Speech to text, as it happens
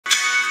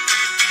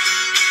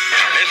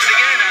Missed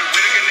again, and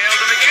Whittaker nailed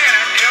him again,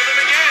 and nailed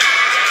him again.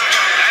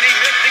 And he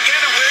missed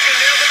again, and Whittaker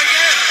nailed him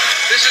again.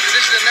 This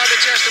is another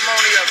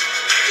testimony of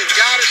if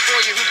God is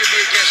for you, who can be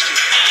against you?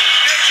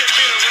 This should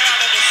be the round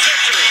of the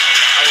century.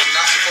 I was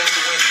not supposed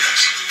to win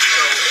this.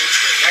 So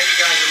now you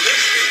guys are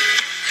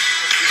listening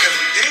because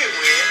we did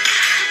win,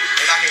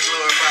 and I can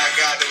glorify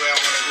God the way I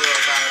want to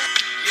glorify Him.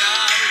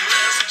 I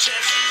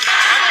can't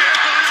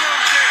believe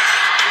I'm saying.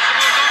 It's the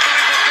most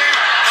unbelievable thing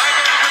I've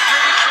ever been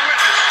privileged to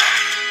witness.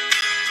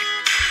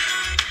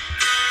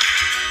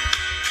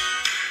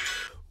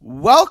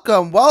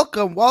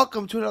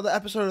 Welcome to another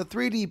episode of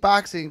 3D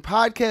Boxing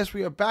Podcast.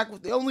 We are back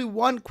with the only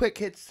one quick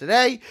hits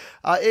today.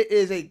 It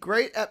is a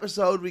great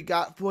episode we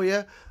got for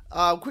you.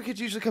 Quick hits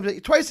usually comes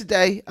out twice a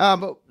day,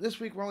 but this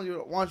week we're only doing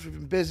it once. We've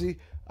been busy.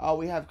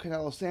 We have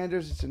Canelo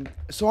Sanders. It's in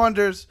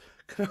Saunders.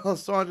 Canelo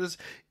Saunders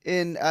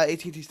in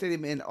AT&T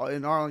Stadium in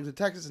Arlington,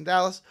 Texas, and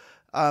Dallas.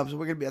 So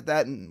we're gonna be at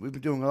that, and we've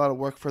been doing a lot of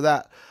work for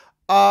that.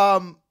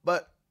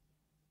 But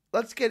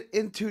let's get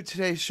into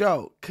today's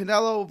show.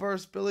 Canelo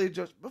versus Billy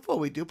Joe. Before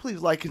we do, please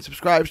like and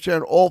subscribe, share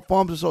on all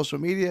forms of social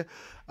media.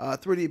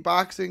 3D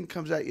Boxing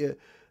comes at you,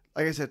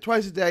 like I said,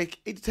 twice a day,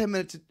 8 to 10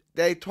 minutes a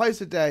day,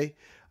 twice a day,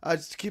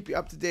 just to keep you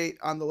up to date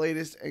on the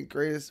latest and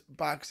greatest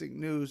boxing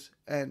news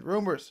and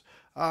rumors.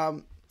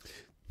 Sorry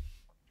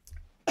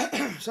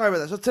about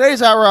that. So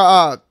today's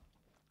our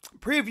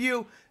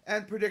preview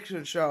and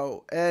prediction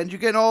show, and you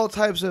get all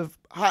types of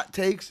hot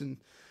takes and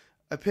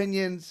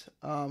opinions.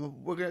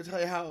 We're going to tell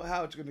you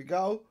how it's going to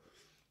go.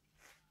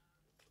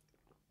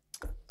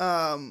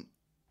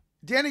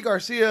 Danny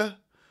Garcia,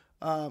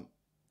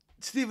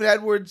 Stephen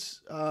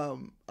Edwards, a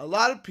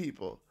lot of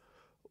people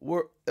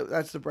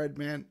that's the bread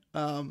man,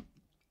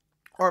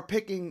 are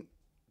picking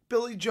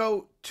Billy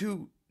Joe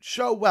to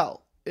show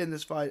well in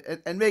this fight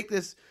and make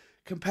this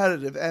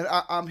competitive. And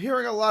I'm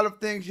hearing a lot of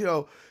things,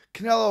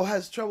 Canelo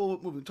has trouble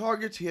with moving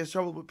targets. He has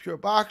trouble with pure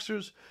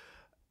boxers.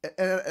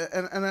 And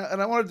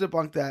I want to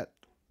debunk that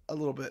a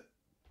little bit.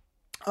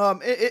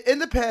 In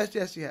the past,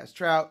 yes, he has.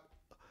 Trout,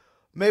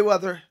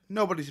 Mayweather,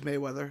 nobody's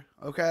Mayweather.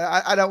 Okay,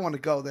 I don't want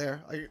to go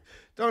there.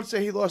 Don't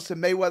say he lost to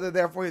Mayweather,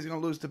 therefore he's going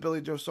to lose to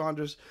Billy Joe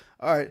Saunders.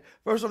 All right,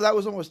 first of all, that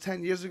was almost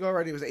 10 years ago,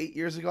 right? It was 8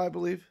 years ago, I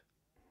believe.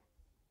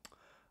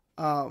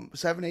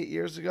 7, 8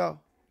 years ago.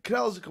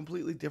 Canelo's a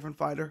completely different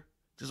fighter.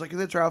 Just like in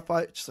the Trout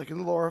fight, just like in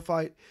the Laura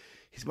fight.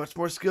 He's much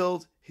more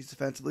skilled. He's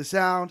defensively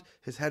sound.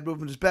 His head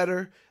movement is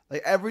better.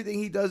 Like, everything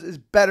he does is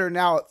better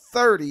now at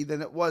 30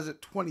 than it was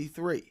at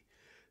 23.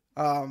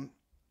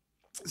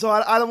 So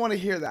I don't want to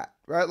hear that,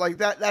 right? Like,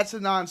 that's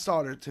a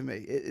non-starter to me,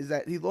 is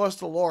that he lost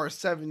to Laura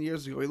 7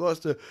 years ago. He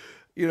lost to,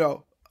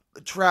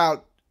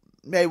 Trout,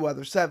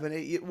 Mayweather, 7,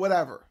 8,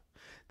 whatever.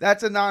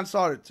 That's a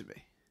non-starter to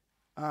me.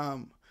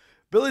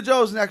 Billy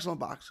Joe is an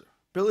excellent boxer.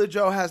 Billy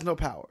Joe has no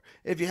power.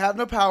 If you have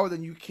no power,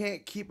 then you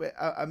can't keep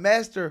a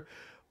master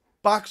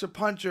boxer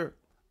puncher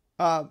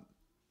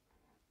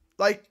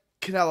like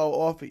Canelo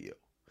off of you.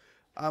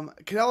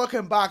 Canelo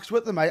can box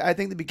with him. I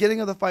think the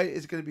beginning of the fight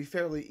is going to be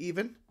fairly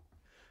even.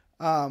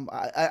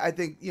 I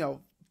think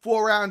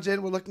 4 rounds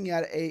in, we're looking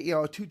at a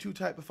 2-2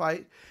 type of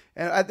fight,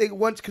 and I think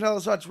once Canelo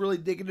starts really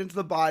digging into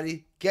the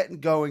body, getting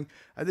going,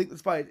 I think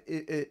this fight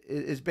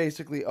is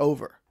basically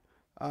over.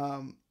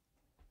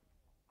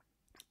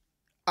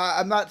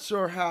 I'm not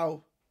sure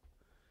how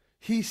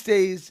he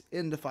stays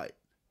in the fight.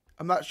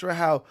 I'm not sure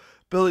how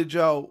Billy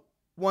Joe,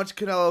 once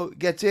Canelo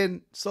gets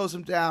in, slows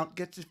him down,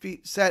 gets his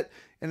feet set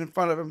and in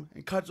front of him,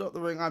 and cuts off the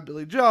ring on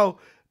Billy Joe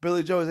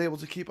is able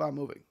to keep on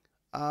moving.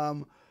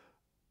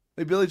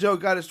 Billy Joe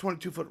got his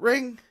 22-foot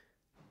ring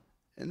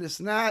and this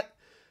and that.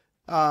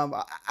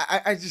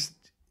 I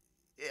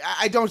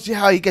don't see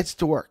how he gets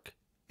to work.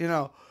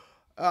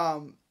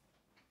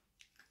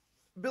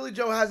 Billy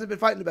Joe hasn't been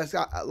fighting the best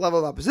level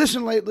of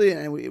opposition lately,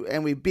 and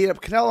we beat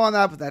up Canelo on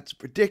that, but that's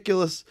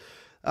ridiculous.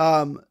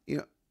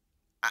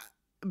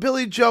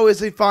 Billy Joe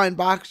is a fine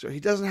boxer. He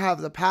doesn't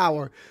have the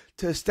power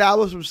to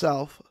establish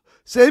himself.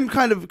 Same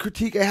kind of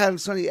critique I had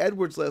of Sonny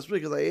Edwards last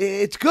week.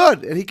 It's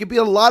good, and he can beat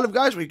a lot of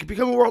guys. He can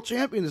become a world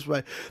champion this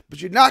way,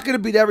 but you're not going to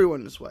beat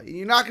everyone this way.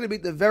 You're not going to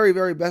beat the very,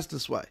 very best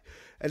this way,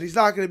 and he's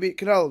not going to beat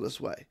Canelo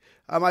this way.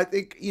 I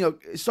think,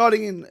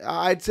 starting in,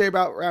 I'd say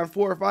about round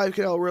 4 or 5,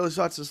 Canelo really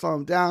starts to slow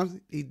him down.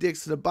 He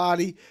digs to the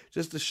body,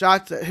 just the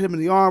shots that hit him in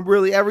the arm,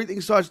 really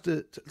everything starts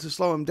to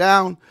slow him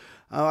down.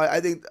 I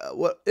think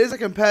what is a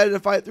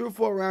competitive fight through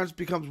 4 rounds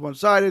becomes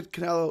one-sided.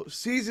 Canelo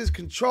seizes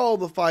control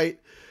of the fight,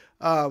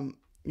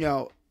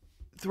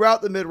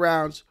 throughout the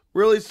mid-rounds,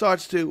 really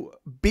starts to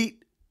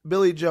beat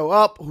Billy Joe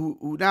up,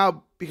 who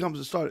now becomes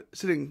a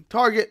sitting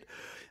target.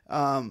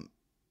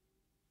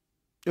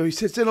 He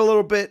sits in a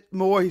little bit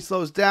more. He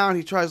slows down.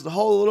 He tries to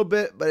hold a little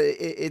bit, but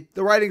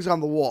the writing's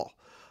on the wall.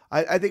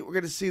 I think we're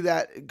going to see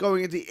that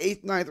going into the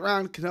 8th, 9th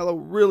round. Canelo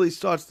really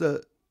starts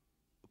to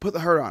put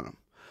the hurt on him.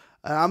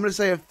 I'm going to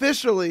say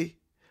officially,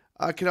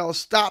 Canelo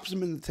stops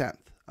him in the 10th.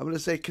 I'm going to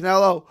say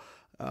Canelo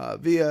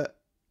via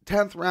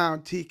 10th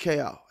round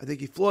TKO. I think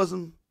he floors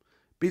him,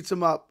 beats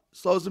him up,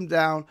 slows him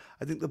down.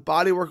 I think the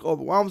body work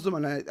overwhelms him,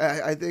 and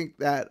I think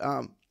that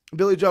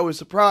Billy Joe was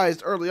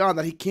surprised early on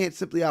that he can't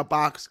simply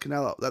outbox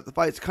Canelo, that the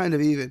fight's kind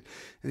of even,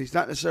 and he's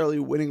not necessarily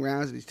winning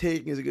rounds, and he's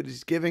taking as good as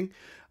he's giving.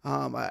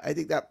 I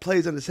think that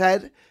plays on his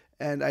head,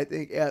 and I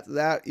think after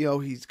that,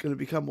 he's going to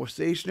become more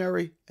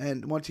stationary,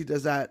 and once he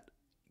does that,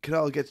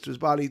 Canelo gets to his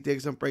body,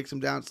 digs him, breaks him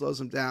down,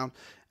 slows him down,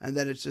 and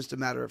then it's just a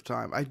matter of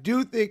time. I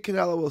do think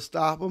Canelo will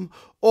stop him,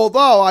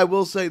 although I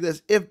will say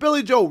this, if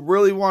Billy Joe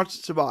really wants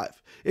to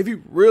survive, if he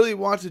really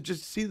wants to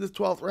just see the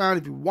 12th round,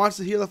 if he wants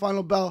to hear the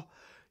final bell,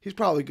 he's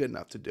probably good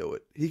enough to do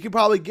it. He could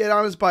probably get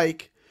on his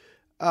bike,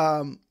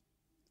 run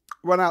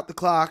out the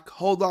clock,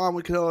 hold on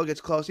when Canelo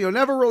gets close.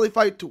 Never really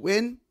fight to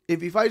win.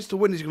 If he fights to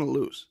win, he's going to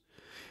lose.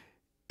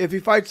 If he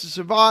fights to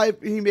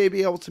survive, he may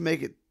be able to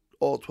make it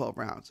all 12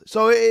 rounds.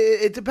 So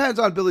it depends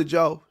on Billy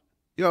Joe.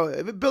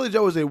 If Billy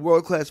Joe is a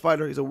world-class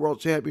fighter, he's a world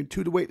champion,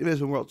 2 weight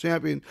division world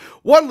champion,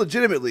 1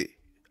 legitimately.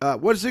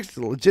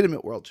 160, the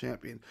legitimate world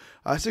champion.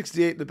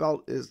 68, the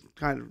belt is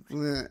kind of,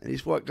 and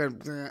he's fought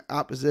kind of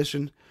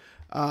opposition.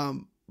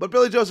 But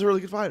Billy Joe's a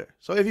really good fighter.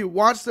 So if he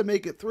wants to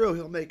make it through,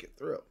 he'll make it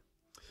through.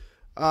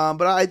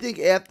 But I think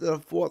after the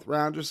 4th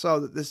round or so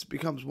that this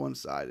becomes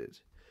one-sided.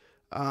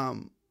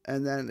 And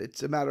then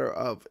it's a matter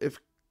of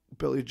if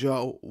Billy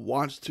Joe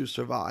wants to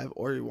survive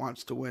or he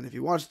wants to win. If he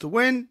wants to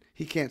win,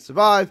 he can't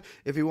survive.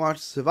 If he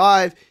wants to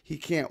survive, he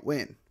can't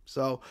win.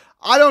 So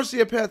I don't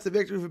see a path to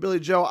victory for Billy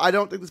Joe. I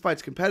don't think this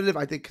fight's competitive.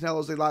 I think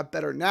Canelo's a lot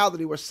better now than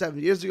he was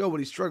 7 years ago when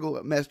he struggled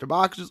with master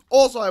boxers.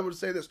 Also, I would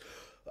say this.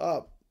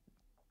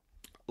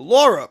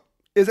 Laura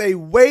is a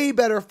way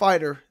better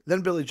fighter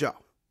than Billy Joe.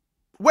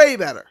 Way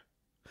better.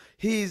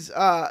 He's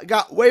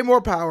got way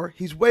more power.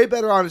 He's way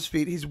better on his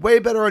feet. He's way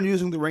better on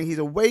using the ring. He's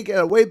a way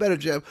better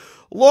jab.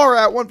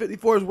 Laura at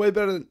 154 is way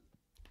better than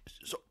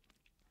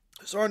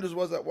Saunders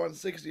was at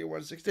 160 or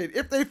 168.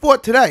 If they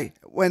fought today,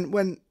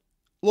 when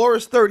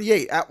Laura's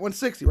 38 at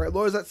 160, right?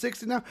 Laura's at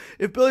 60 now.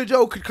 If Billy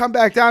Joe could come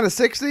back down to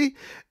 60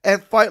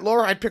 and fight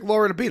Laura, I'd pick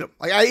Laura to beat him.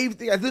 I even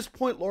think at this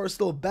point, Laura's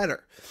still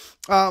better.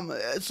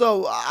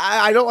 So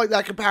I don't like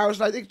that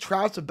comparison. I think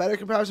Trout's a better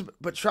comparison,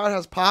 but Trout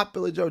has pop.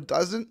 Billy Joe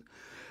doesn't.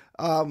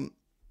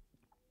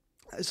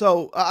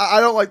 So I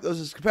don't like those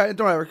as comparisons.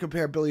 Don't ever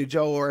compare Billy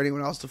Joe or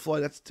anyone else to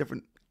Floyd. That's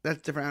different. That's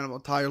a different animal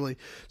entirely.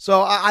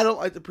 So I don't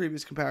like the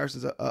previous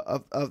comparisons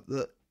of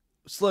the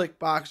slick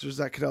boxers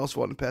that Canelo's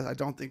fought in the past. I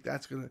don't think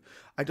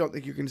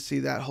you're gonna see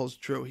that holds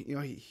true.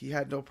 He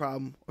had no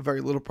problem, a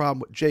very little problem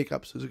with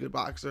Jacobs, who's a good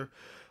boxer.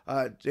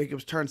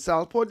 Jacobs turned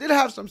southpaw, did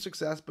have some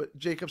success, but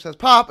Jacobs has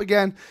pop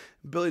again.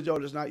 Billy Joe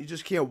does not. You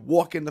just can't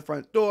walk in the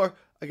front door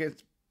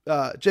against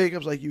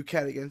Jacobs like you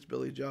can against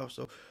Billy Joe.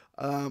 So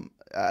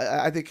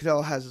I think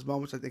Canelo has his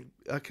moments. I think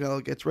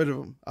Canelo gets rid of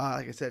him.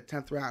 Like I said,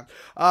 10th round.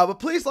 But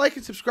please like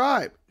and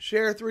subscribe.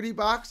 Share 3D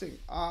Boxing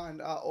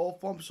on all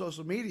forms of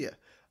social media.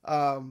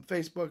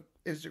 Facebook,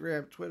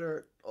 Instagram,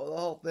 Twitter, the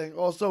whole thing.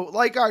 Also,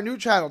 like our new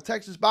channel,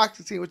 Texas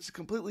Boxing Scene, which is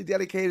completely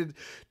dedicated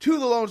to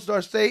the Lone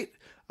Star State.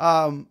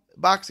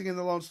 Boxing in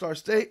the Lone Star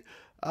State.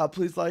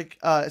 Please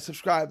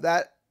subscribe.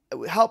 That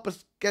help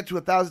us get to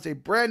 1,000. It's a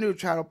brand new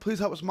channel. Please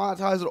help us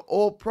monetize it.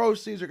 All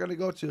proceeds are going to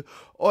go to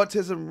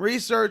autism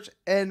research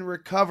and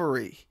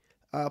recovery.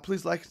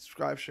 Please like and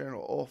subscribe, share in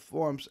all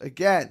forms.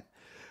 Again,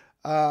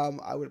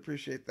 I would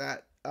appreciate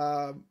that.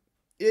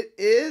 It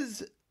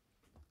is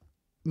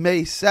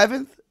May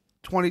 7th,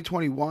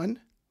 2021.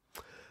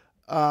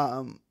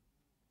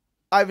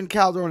 Ivan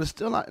Calderon is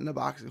still not in the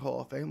Boxing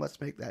Hall of Fame.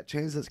 Let's make that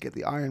change. Let's get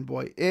the Iron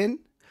Boy in.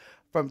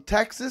 From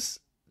Texas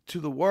to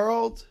the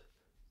world,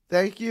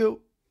 thank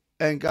you,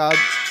 and God.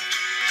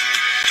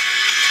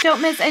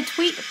 Don't miss a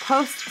tweet,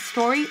 post,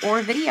 story,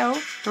 or video.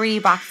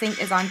 3D Boxing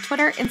is on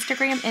Twitter,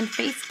 Instagram, and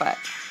Facebook.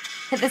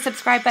 Hit the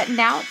subscribe button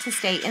now to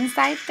stay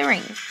inside the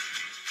ring.